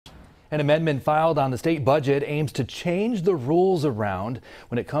An amendment filed on the state budget aims to change the rules around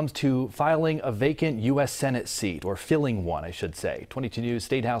when it comes to filing a vacant U.S. Senate seat, or filling one, I should say. 22 News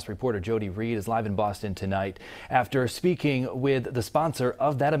State House reporter Jody Reed is live in Boston tonight after speaking with the sponsor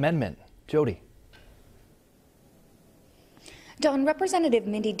of that amendment. Jody. Don, Representative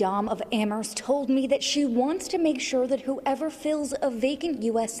Mindy Dahm of Amherst told me that she wants to make sure that whoever fills a vacant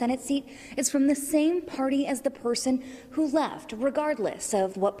U.S. Senate seat is from the same party as the person who left, regardless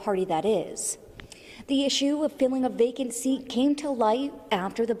of what party that is. The issue of filling a vacant seat came to light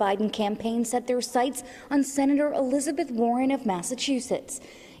after the Biden campaign set their sights on Senator Elizabeth Warren of Massachusetts.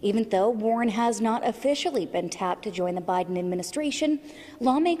 Even though Warren has not officially been tapped to join the Biden administration,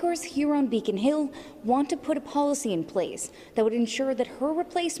 lawmakers here on Beacon Hill want to put a policy in place that would ensure that her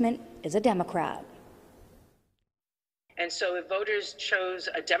replacement is a Democrat. And so if voters chose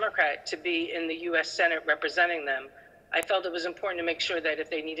a Democrat to be in the U.S. Senate representing them, I felt it was important to make sure that if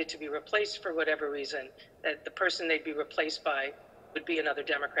they needed to be replaced for whatever reason, that the person they'd be replaced by would be another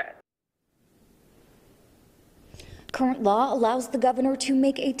Democrat. Current law allows the governor to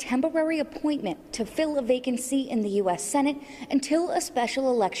make a temporary appointment to fill a vacancy in the U.S. Senate until a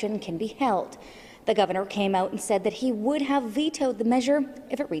special election can be held. The governor came out and said that he would have vetoed the measure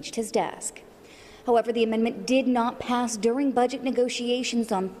if it reached his desk. However, the amendment did not pass during budget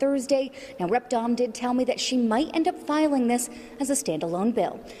negotiations on Thursday. Now, Rep. Dahm did tell me that she might end up filing this as a standalone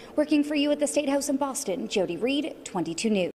bill. Working for you at the State House in Boston, Jody Reed, 22 News.